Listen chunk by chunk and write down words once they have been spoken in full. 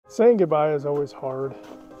Saying goodbye is always hard.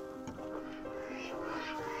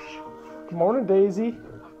 Good morning, Daisy.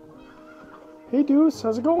 Hey, Deuce,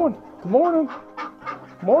 how's it going? Good morning.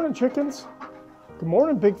 Good morning, chickens. Good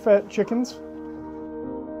morning, big fat chickens.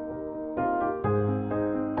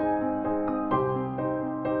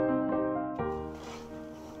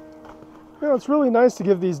 You know, it's really nice to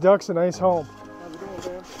give these ducks a nice home. How's it going,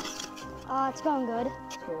 Dan? It's going good.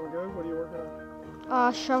 It's going good? What are you working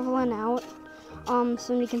on? Shoveling out.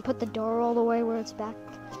 So we can put the door all the way where it's back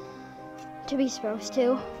to be supposed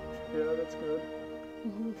to. Yeah, that's good.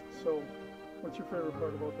 Mm-hmm. So, what's your favorite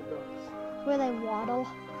part about the ducks? Where they waddle.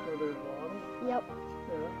 Where they waddle? Yep.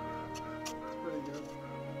 Yeah, it's pretty good.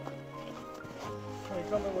 How you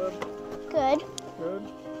coming, Lib? Good. Good?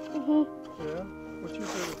 Mhm. Yeah? What's your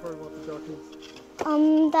favorite part about the duckies?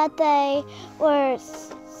 That they were,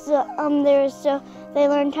 they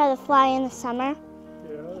learned how to fly in the summer.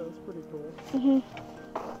 Yeah, that's pretty cool. Mhm.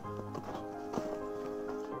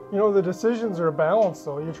 You know, the decisions are a balance,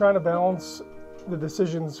 though. You're trying to balance the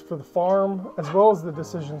decisions for the farm as well as the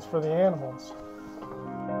decisions for the animals.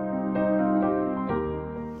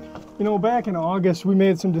 You know, back in August, we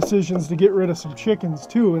made some decisions to get rid of some chickens,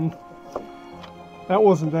 too, and that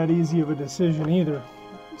wasn't that easy of a decision either.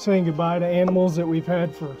 Saying goodbye to animals that we've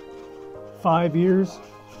had for 5 years,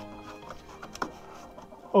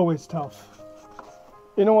 always tough.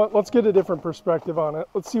 You know what, let's get a different perspective on it.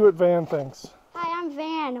 Let's see what Van thinks. Hi, I'm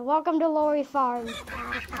Van. Welcome to Lohre Farm.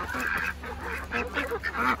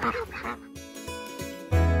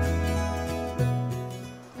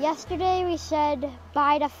 Yesterday we said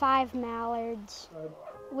bye to 5 mallards.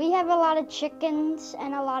 We have a lot of chickens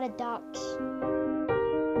and a lot of ducks.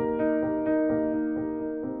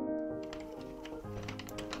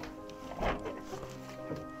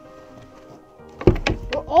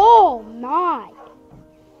 Oh my!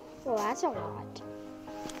 Well, that's a lot.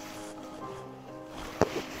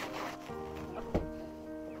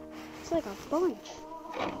 It's like a bunch.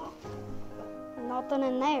 Nothing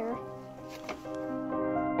in there.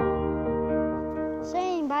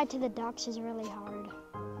 Saying bye to the ducks is really hard.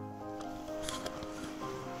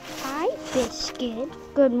 Hi, Biscuit.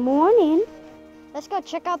 Good morning. Let's go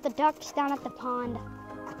check out the ducks down at the pond.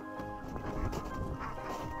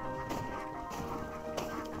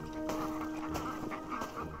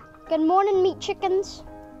 Good morning, meat chickens.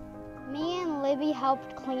 Me and Libby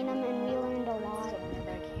helped clean them and we learned a lot.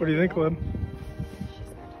 What do you think, Lib?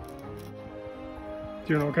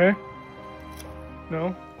 Doing okay?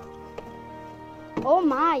 No? Oh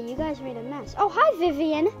my, you guys made a mess. Oh, hi,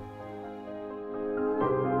 Vivian.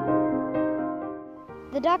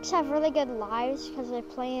 The ducks have really good lives because they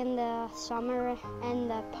play in the summer and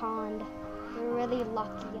the pond. They're really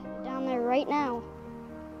lucky. Down there right now.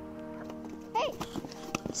 Hey!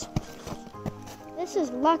 This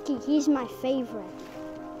is Lucky. He's my favorite.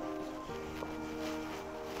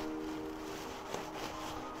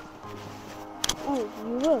 Oh,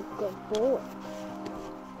 you're a good boy.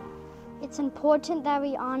 It's important that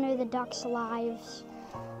we honor the ducks' lives.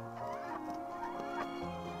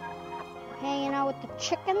 Hanging out with the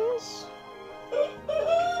chickens.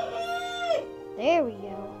 There we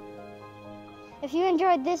go. If you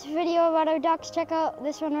enjoyed this video about our ducks, check out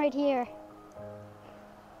this one right here.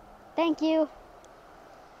 Thank you.